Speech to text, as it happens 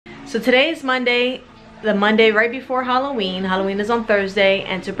So today is Monday, the Monday right before Halloween. Halloween is on Thursday,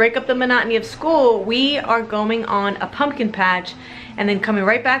 and to break up the monotony of school, we are going on a pumpkin patch and then coming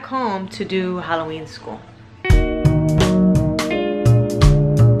right back home to do Halloween school.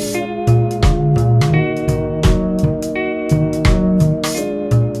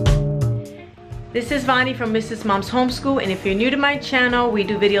 This is Vani from Mrs. Mom's Homeschool, and if you're new to my channel, we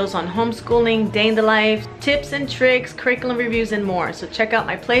do videos on homeschooling, day in the life, tips and tricks, curriculum reviews, and more. So check out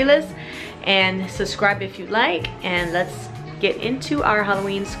my playlist and subscribe if you like, and let's get into our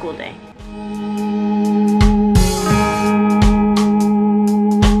Halloween school day.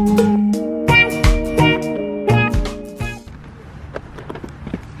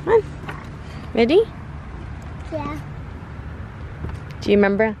 Come on. Ready? Yeah. Do you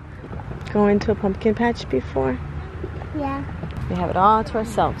remember going to a pumpkin patch before? Yeah. We have it all to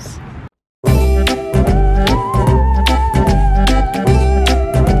ourselves.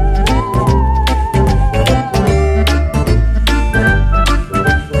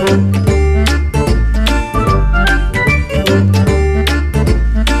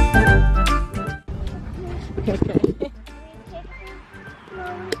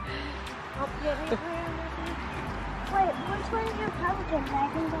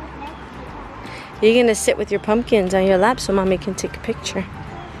 You're gonna sit with your pumpkins on your lap so Mommy can take a picture.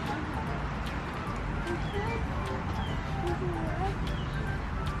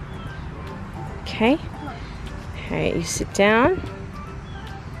 Okay. Alright, you sit down.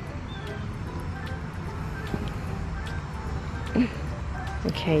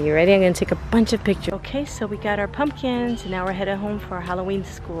 Okay, you ready? I'm gonna take a bunch of pictures. Okay, so we got our pumpkins and now we're headed home for our Halloween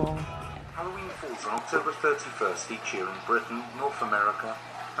school. Halloween falls on October 31st each year in Britain, North America,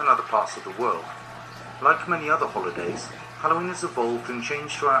 and other parts of the world. Like many other holidays, Halloween has evolved and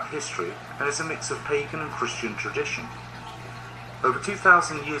changed throughout history and is a mix of pagan and Christian tradition. Over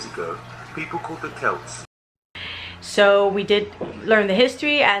 2,000 years ago, people called the Celts. So we did learn the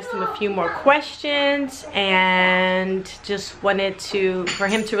history, asked him a few more questions, and just wanted for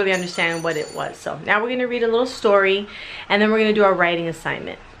him to really understand what it was. So now we're going to read a little story, and then we're going to do our writing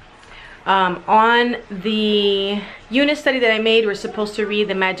assignment. On the unit study that I made, we're supposed to read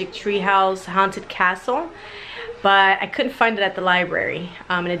The Magic Treehouse Haunted Castle, but I couldn't find it at the library,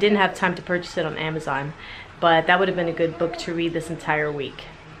 and I didn't have time to purchase it on Amazon, but that would have been a good book to read this entire week.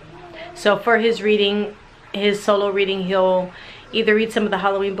 So for his reading, his solo reading, he'll either read some of the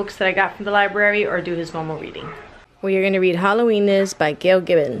Halloween books that I got from the library or do his normal reading. We are going to read Halloween Is by Gail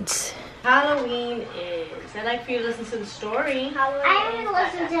Gibbons. Halloween is. I'd like for you to listen to the story. I'm going to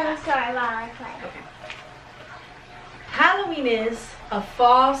listen to the story while I play. Okay. Halloween is a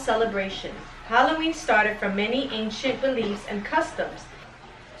fall celebration. Halloween started from many ancient beliefs and customs.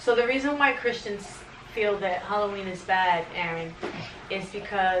 So the reason why Christians feel that Halloween is bad, Aaron, is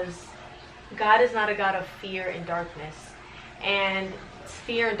because God is not a God of fear and darkness. And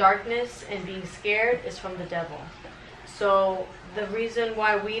fear and darkness and being scared is from the devil. So the reason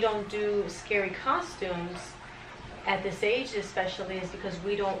why we don't do scary costumes at this age especially is because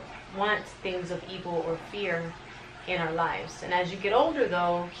we don't want things of evil or fear in our lives. And as you get older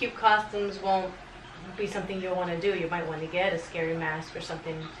though, cute costumes won't be something you'll want to do. You might want to get a scary mask or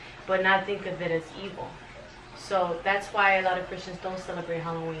something, but not think of it as evil. So that's why a lot of Christians don't celebrate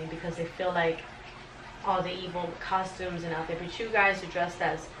Halloween, because they feel like all the evil costumes and out there. But you guys are dressed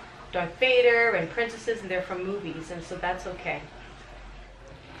as Darth Vader and princesses, and they're from movies, and so that's okay.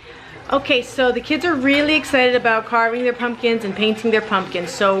 Okay, so the kids are really excited about carving their pumpkins and painting their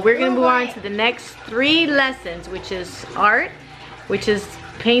pumpkins. So we're going to move on to the next 3 lessons, which is art, which is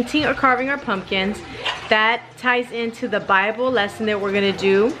painting or carving our pumpkins. That ties into the Bible lesson that we're going to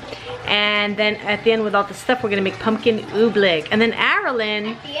do. And then at the end, with all the stuff, we're going to make pumpkin oobleck. And then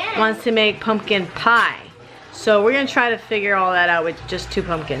Arilyn wants to make pumpkin pie. So we're going to try to figure all that out with just 2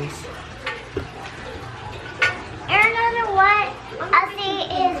 pumpkins. Aaron doesn't know what I see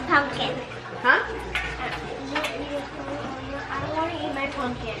is pumpkin. Huh? I don't want to eat my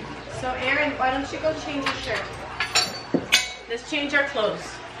pumpkin. So Aaron, why don't you go change your shirt? Let's change our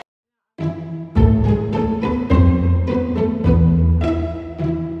clothes.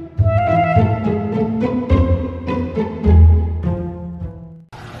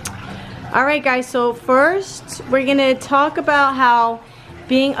 Alright guys, so first we're going to talk about how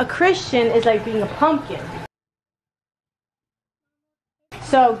being a Christian is like being a pumpkin.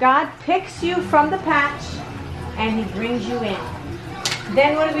 So God picks you from the patch and He brings you in.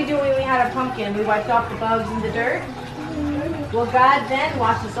 Then what did we do when we had our pumpkin? We wiped off the bugs and the dirt. Well, God then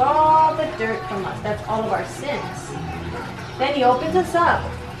washes all the dirt from us. That's all of our sins. Then He opens us up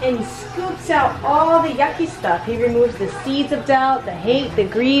and he scoops out all the yucky stuff. He removes the seeds of doubt, the hate, the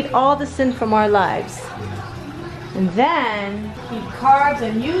greed, all the sin from our lives. And then he carves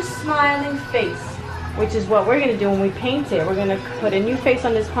a new smiling face, which is what we're going to do when we paint it. We're going to put a new face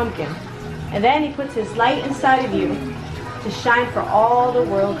on this pumpkin. And then he puts his light inside of you to shine for all the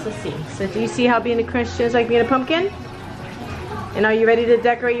world to see. So do you see how being a Christian is like being a pumpkin? And are you ready to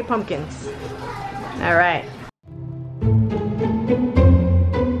decorate your pumpkins? All right.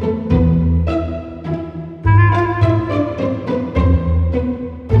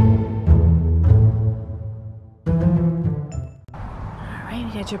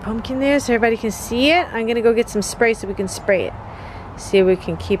 Your pumpkin there so everybody can see it. I'm gonna go get some spray so we can spray it. See if we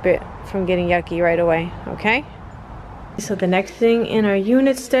can keep it from getting yucky right away, okay? So the next thing in our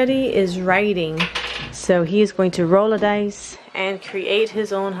unit study is writing. So he is going to roll a dice and create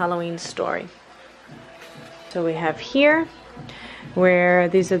his own Halloween story. So we have here where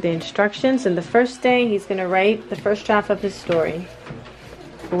these are the instructions, and the first day he's gonna write the first draft of his story.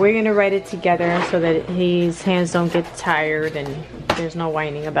 We're going to write it together so that his hands don't get tired and there's no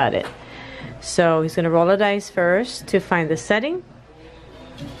whining about it. So he's going to roll a dice first to find the setting.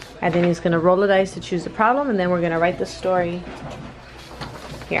 And then he's going to roll a dice to choose the problem. And then we're going to write the story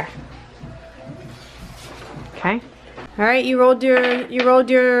here. Okay. All right, you rolled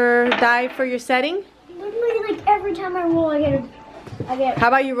your die for your setting? Literally, like every time I roll, I get. How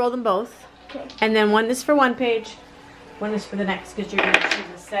about you roll them both? Okay. And then one is for one page. One is for the next, because you're going to choose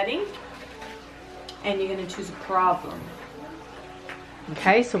a setting and you're going to choose a problem.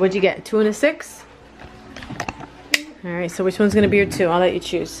 Okay, so what'd you get? 2 and a 6? All right, so which one's going to be your 2? I'll let you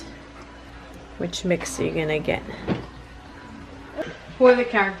choose. Which mix are you going to get? Who are the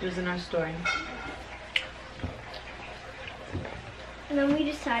characters in our story? And then we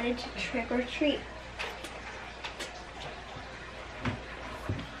decided to trick or treat.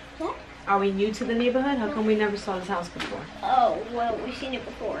 What? Are we new to the neighborhood? How come we never saw this house before? Oh, well, we've seen it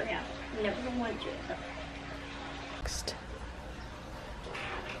before, yeah. Never went to it. Next.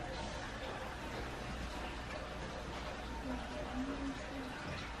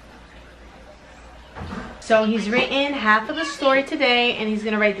 So he's written half of the story today and he's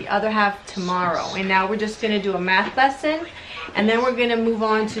going to write the other half tomorrow. And now we're just going to do a math lesson. And then we're going to move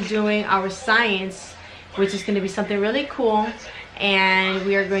on to doing our science, which is going to be something really cool. And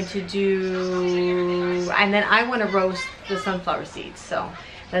we are going to do, and then I want to roast the sunflower seeds. So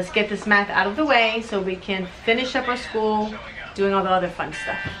let's get this math out of the way so we can finish up our school doing all the other fun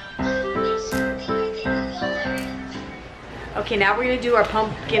stuff. Okay, now we're going to do our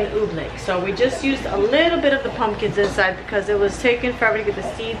pumpkin oobleck. So we just used a little bit of the pumpkins inside because it was taking forever to get the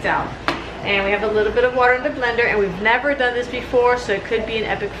seeds out. And we have a little bit of water in the blender, and we've never done this before, so it could be an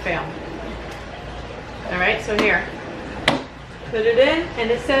epic fail. All right, so here. Put it in,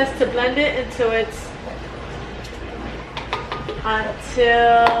 and it says to blend it until you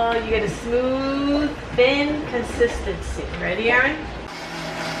get a smooth, thin consistency. Ready, Aaron?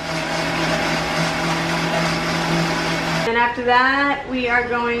 And after that, we are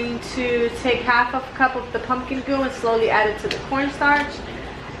going to take half of a cup of the pumpkin goo and slowly add it to the cornstarch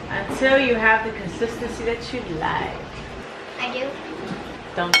until you have the consistency that you like. I do.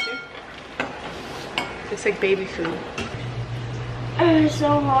 Don't you? It's like baby food. It's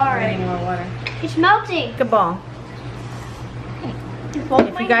so hard. I need more water. It's melting. Good ball.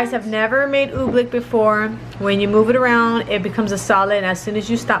 If you guys have never made oobleck before, when you move it around, it becomes a solid, and as soon as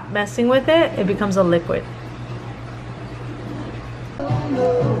you stop messing with it, it becomes a liquid.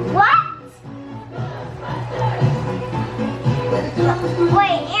 What?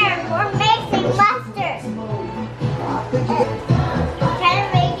 Wait, Aaron, we're mixing mustard. Try to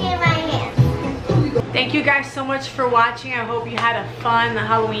make it in my hand. Thank you guys so much for watching. I hope you had a fun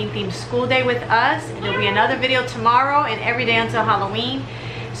Halloween themed school day with us. There'll be another video tomorrow and every day until Halloween.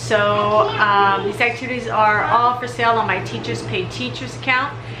 So these activities are all for sale on my Teachers Pay Teachers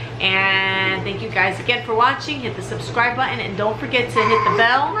account. And thank you guys again for watching. Hit the subscribe button and don't forget to hit the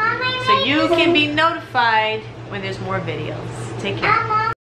bell so you can be notified when there's more videos. Take care.